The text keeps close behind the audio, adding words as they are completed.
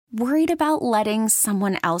Worried about letting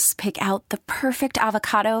someone else pick out the perfect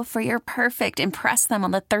avocado for your perfect impress them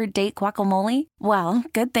on the third date guacamole? Well,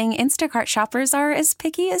 good thing Instacart shoppers are as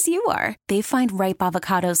picky as you are. They find ripe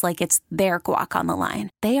avocados like it's their guac on the line.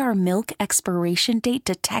 They are milk expiration date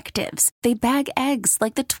detectives. They bag eggs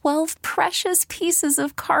like the 12 precious pieces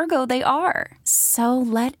of cargo they are. So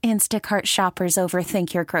let Instacart shoppers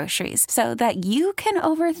overthink your groceries so that you can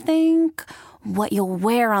overthink what you'll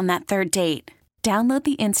wear on that third date. Download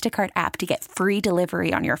the Instacart app to get free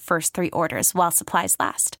delivery on your first 3 orders while supplies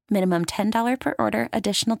last. Minimum $10 per order.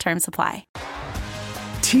 Additional terms apply.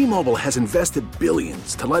 T-Mobile has invested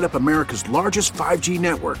billions to light up America's largest 5G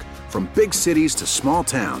network, from big cities to small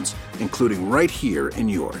towns, including right here in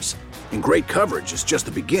yours. And great coverage is just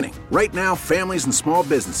the beginning. Right now, families and small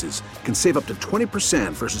businesses can save up to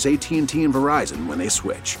 20% versus AT&T and Verizon when they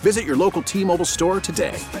switch. Visit your local T-Mobile store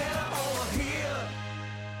today.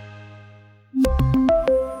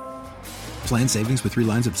 Plan savings with 3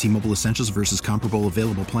 lines of T-Mobile Essentials versus comparable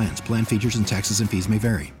available plans. Plan features and taxes and fees may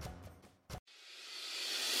vary.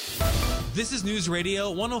 This is News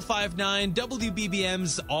Radio 105.9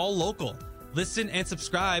 WBBM's All Local. Listen and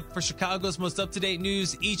subscribe for Chicago's most up-to-date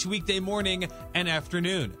news each weekday morning and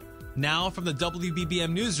afternoon. Now from the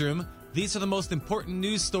WBBM Newsroom, these are the most important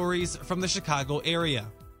news stories from the Chicago area.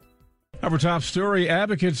 Our top story,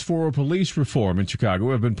 advocates for police reform in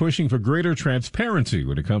Chicago have been pushing for greater transparency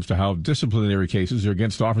when it comes to how disciplinary cases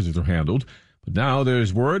against officers are handled. But now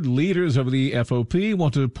there's word leaders of the FOP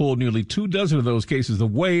want to pull nearly 24 of those cases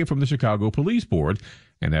away from the Chicago Police Board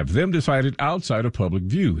and have them decided outside of public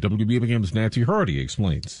view. WBBM's Nancy Hardy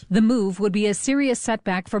explains. The move would be a serious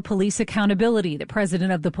setback for police accountability. The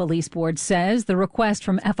president of the police board says the request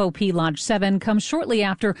from FOP Lodge 7 comes shortly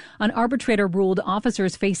after an arbitrator ruled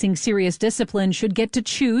officers facing serious discipline should get to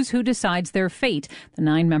choose who decides their fate, the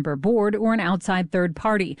 9-member board or an outside third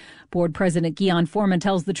party. Board President Guion Foreman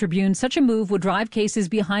tells the Tribune such a move would drive cases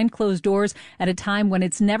behind closed doors at a time when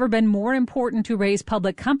it's never been more important to raise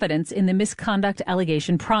public confidence in the misconduct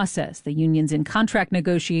allegation process. The union's in contract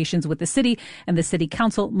negotiations with the city, and the city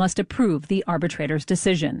council must approve the arbitrator's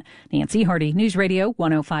decision. Nancy Hardy, News Radio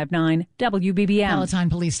 105.9 WBBM. Palatine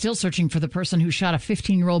police still searching for the person who shot a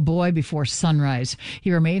 15-year-old boy before sunrise.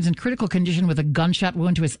 He remains in critical condition with a gunshot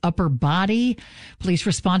wound to his upper body. Police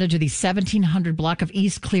responded to the 1700 block of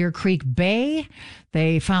East Clear Creek Bay.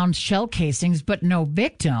 They found shell casings, but no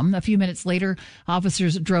victim. A few minutes later,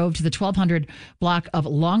 officers drove to the 1200 block of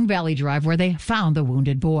Long Valley Drive, where they found the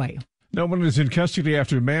wounded boy. No one is in custody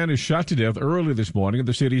after a man is shot to death early this morning in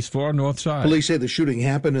the city's far north side. Police say the shooting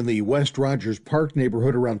happened in the West Rogers Park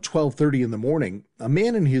neighborhood around 12:30 in the morning. A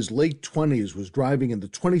man in his late 20s was driving in the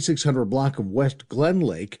 2600 block of West Glen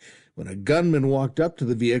Lake when a gunman walked up to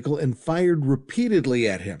the vehicle and fired repeatedly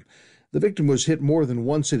at him. The victim was hit more than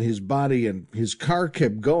once in his body, and his car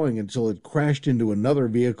kept going until it crashed into another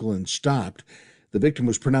vehicle and stopped. The victim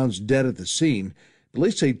was pronounced dead at the scene.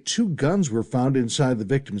 Police say 2 guns were found inside the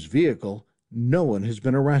victim's vehicle. No one has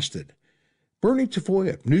been arrested. Bernie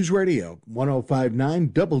Tafoya, News Radio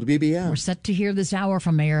 105.9 WBBM. We're set to hear this hour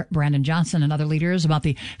from Mayor Brandon Johnson and other leaders about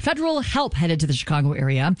the federal help headed to the Chicago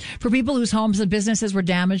area for people whose homes and businesses were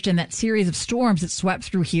damaged in that series of storms that swept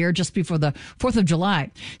through here just before the 4th of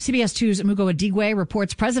July. CBS 2's Mugo Adigwe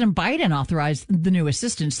reports President Biden authorized the new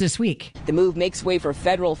assistance this week. The move makes way for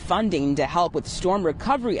federal funding to help with storm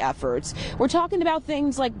recovery efforts. We're talking about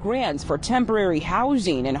things like grants for temporary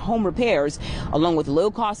housing and home repairs, along with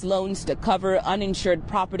low-cost loans to cover uninsured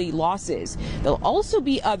property losses. There'll also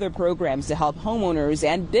be other programs to help homeowners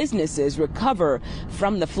and businesses recover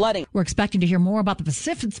from the flooding. We're expecting to hear more about the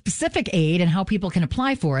specific aid and how people can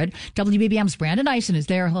apply for it. WBBM's Brandon Eisen is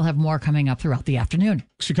there. He'll have more coming up throughout the afternoon.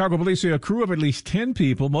 Chicago police say a crew of at least 10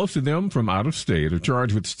 people, most of them from out of state, are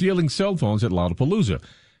charged with stealing cell phones at Lollapalooza.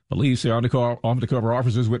 Police say undercover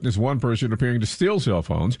officers witnessed one person appearing to steal cell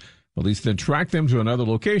phones. Police then tracked them to another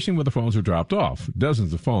location where the phones were dropped off.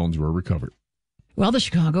 Dozens of phones were recovered. Well, the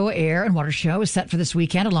Chicago Air and Water Show is set for this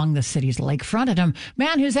weekend along the city's lakefront, and a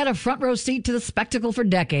man who's had a front row seat to the spectacle for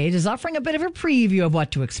decades is offering a bit of a preview of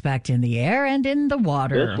what to expect in the air and in the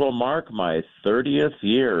water. This will mark my 30th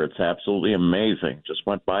year. It's absolutely amazing. Just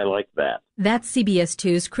went by like that. That's CBS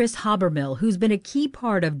 2's Chris Habermill, who's been a key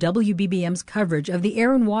part of WBBM's coverage of the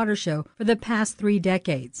Air and Water Show for the past 3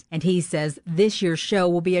 decades. And he says this year's show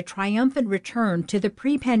will be a triumphant return to the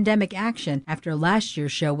pre-pandemic action after last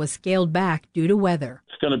year's show was scaled back due to weather.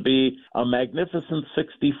 going to be a magnificent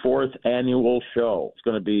 64th annual show. It's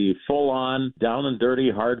going to be full-on, down and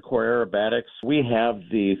dirty, hardcore aerobatics. We have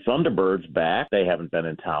the Thunderbirds back. They haven't been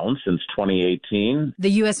in town since 2018.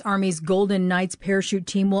 The U.S. Army's Golden Knights parachute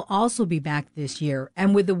team will also be back this year.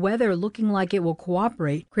 And with the weather looking like it will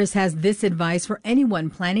cooperate, Chris has this advice for anyone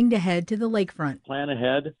planning to head to the lakefront. Plan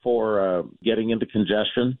ahead for getting into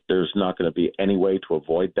congestion. There's not going to be any way to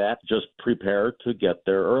avoid that. Just prepare to get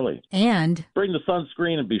there early. And bring the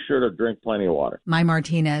sunscreen and be sure to drink plenty of water. Mai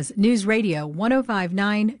Martinez, News Radio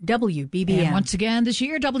 105.9 WBBM. And once again, this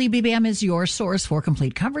year, WBBM is your source for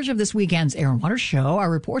complete coverage of this weekend's Air and Water Show.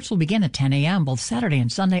 Our reports will begin at 10 a.m. both Saturday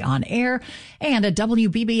and Sunday on air and at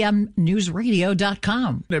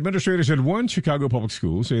WBBMNewsRadio.com. Administrators at one Chicago public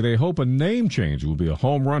school say they hope a name change will be a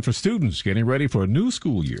home run for students getting ready for a new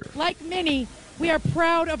school year. Like many, we are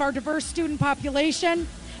proud of our diverse student population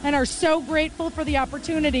and are so grateful for the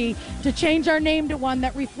opportunity to change our name to one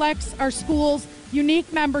that reflects our school's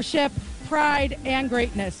unique membership, pride, and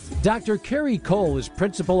greatness. Dr. Carrie Cole is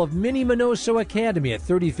principal of Mini Minoso Academy at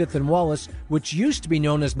 35th and Wallace, which used to be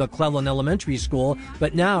known as McClellan Elementary School,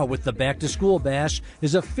 but now, with the Back to School Bash,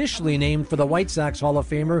 is officially named for the White Sox Hall of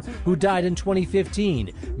Famer who died in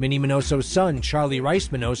 2015. Mini Minoso's son, Charlie Rice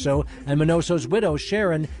Minoso, and Minoso's widow,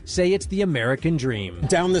 Sharon, say it's the American dream.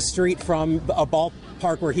 Down the street from a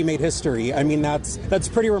ballpark where he made history. I mean, that's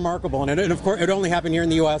pretty remarkable. And of course, it only happened here in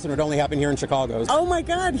the U.S. and it only happened here in Chicago. Oh my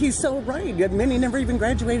God, he's so right. Minnie never even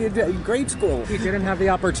graduated grade school. He didn't have the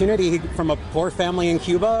opportunity from a poor family in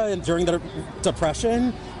Cuba during the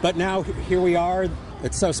Depression, but now here we are.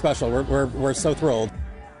 It's so special. We're so thrilled.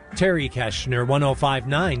 Terry Keshner,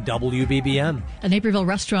 105.9 WBBM. A Naperville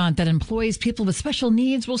restaurant that employs people with special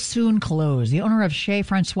needs will soon close. The owner of Chez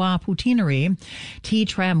Francois Poutinerie, T.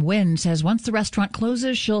 Tram Wynn, says once the restaurant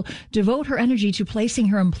closes, she'll devote her energy to placing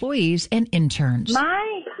her employees and interns.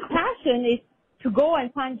 My passion is to go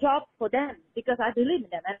and find jobs for them because I believe in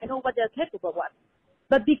them and I know what they're capable of.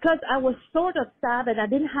 But because I was short of staff and I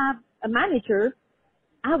didn't have a manager,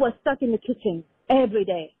 I was stuck in the kitchen every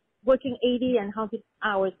day, working 80 and 100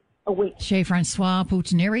 hours a week. Chez Francois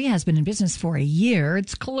Poutinerie has been in business for a year.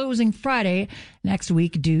 It's closing Friday next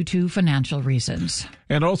week due to financial reasons.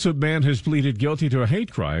 An Alsip man has pleaded guilty to a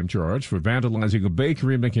hate crime charge for vandalizing a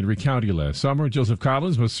bakery in McHenry County last summer. Joseph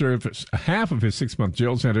Collins must serve half of his 6-month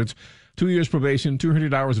jail sentence, 2 years probation,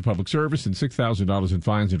 200 hours of public service, and $6,000 in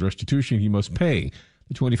fines and restitution he must pay.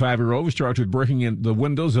 The 25-year-old was charged with breaking in the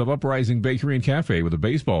windows of Uprising Bakery and Cafe with a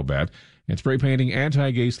baseball bat and spray painting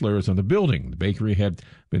anti-gay slurs on the building. The bakery had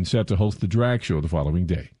been set to host the drag show the following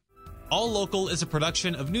day. All Local is a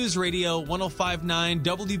production of News Radio 105.9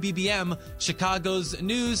 WBBM, Chicago's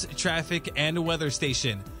news, traffic, and weather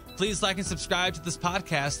station. Please like and subscribe to this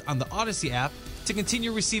podcast on the Odyssey app to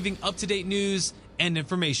continue receiving up-to-date news and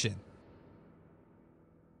information.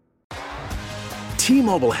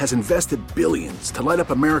 T-Mobile has invested billions to light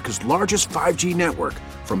up America's largest 5G network,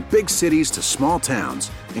 from big cities to small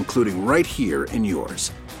towns, including right here in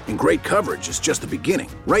yours. And great coverage is just the beginning.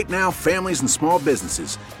 Right now, families and small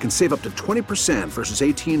businesses can save up to 20% versus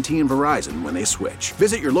AT&T and Verizon when they switch.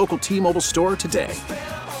 Visit your local T-Mobile store today.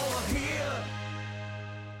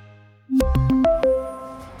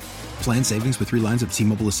 Plan savings with 3 lines of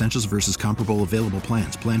T-Mobile Essentials versus comparable available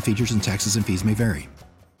plans. Plan features and taxes and fees may vary.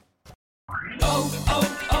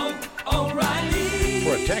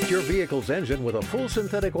 Protect your vehicle's engine with a full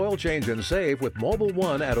synthetic oil change and save with Mobil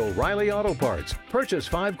 1 at O'Reilly Auto Parts. Purchase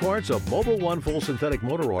 5 quarts of Mobil 1 full synthetic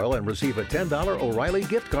motor oil and receive a $10 O'Reilly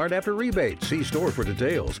gift card after rebate. See store for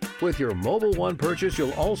details. With your Mobil 1 purchase,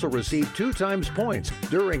 you'll also receive 2 times points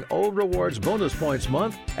during O Rewards Bonus Points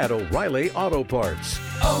Month at O'Reilly Auto Parts.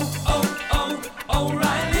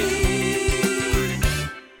 O'Reilly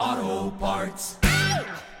Auto Parts.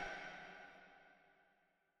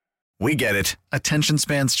 We get it. Attention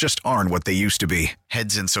spans just aren't what they used to be.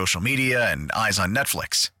 Heads in social media and eyes on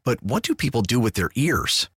Netflix. But what do people do with their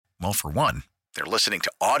ears? Well, for one, they're listening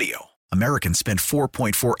to audio. Americans spend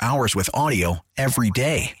 4.4 hours with audio every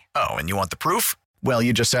day. Oh, and you want the proof? Well,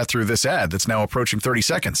 you just sat through this ad that's now approaching 30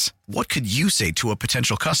 seconds. What could you say to a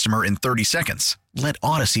potential customer in 30 seconds? Let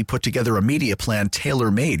Odyssey put together a media plan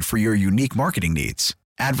tailor-made for your unique marketing needs.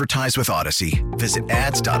 Advertise with Odyssey. Visit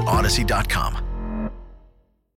ads.odyssey.com.